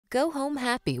Go home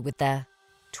happy with the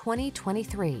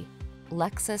 2023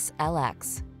 Lexus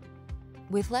LX.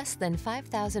 With less than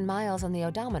 5,000 miles on the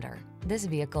odometer, this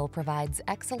vehicle provides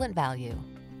excellent value.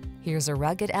 Here's a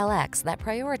rugged LX that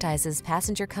prioritizes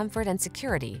passenger comfort and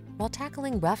security while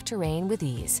tackling rough terrain with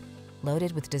ease.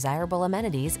 Loaded with desirable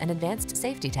amenities and advanced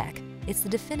safety tech, it's the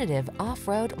definitive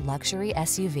off-road luxury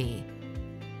SUV.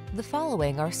 The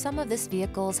following are some of this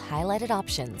vehicle's highlighted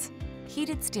options: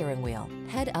 heated steering wheel,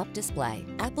 head-up display,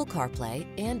 Apple CarPlay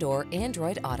and/or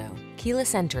Android Auto,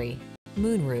 keyless entry,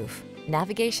 moonroof,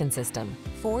 navigation system,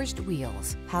 forged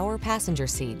wheels, power passenger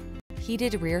seat,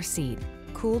 heated rear seat,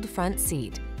 cooled front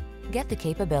seat. Get the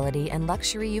capability and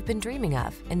luxury you've been dreaming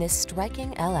of in this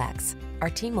striking LX. Our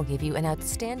team will give you an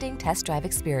outstanding test drive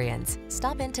experience.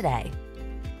 Stop in today.